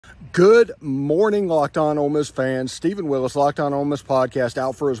Good morning, Locked On Ole Miss fans. Stephen Willis, Locked On Ole Miss podcast,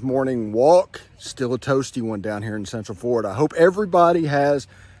 out for his morning walk. Still a toasty one down here in Central Florida. I hope everybody has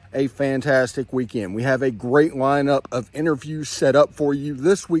a fantastic weekend. We have a great lineup of interviews set up for you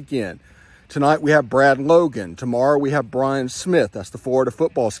this weekend. Tonight we have Brad Logan. Tomorrow we have Brian Smith. That's the Florida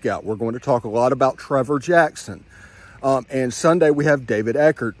football scout. We're going to talk a lot about Trever Jackson. And Sunday we have David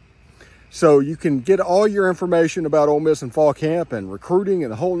Eckert. So you can get all your information about Ole Miss and fall camp and recruiting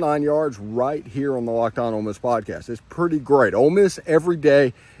and the whole 9 yards right here on the Locked On Ole Miss podcast. It's pretty great. Ole Miss every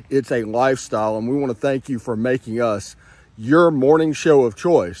day, it's a lifestyle, and we want to thank you for making us your morning show of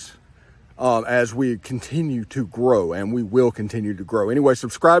choice as we continue to grow, and we will continue to grow. Anyway,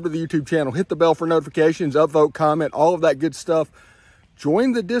 subscribe to the YouTube channel, hit the bell for notifications, upvote, comment, all of that good stuff.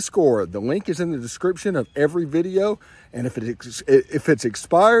 Join the Discord. The link is in the description of every video, and if it's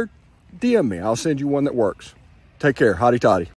expired, DM me. I'll send you one that works. Take care. Hotty toddy.